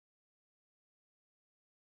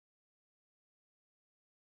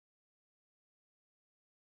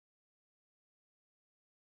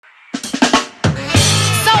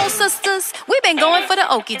fellas, we've been going for the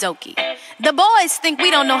okie dokie. The boys think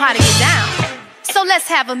we don't know how to get down. So let's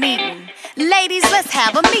have a meeting. Ladies, let's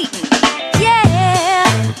have a meeting.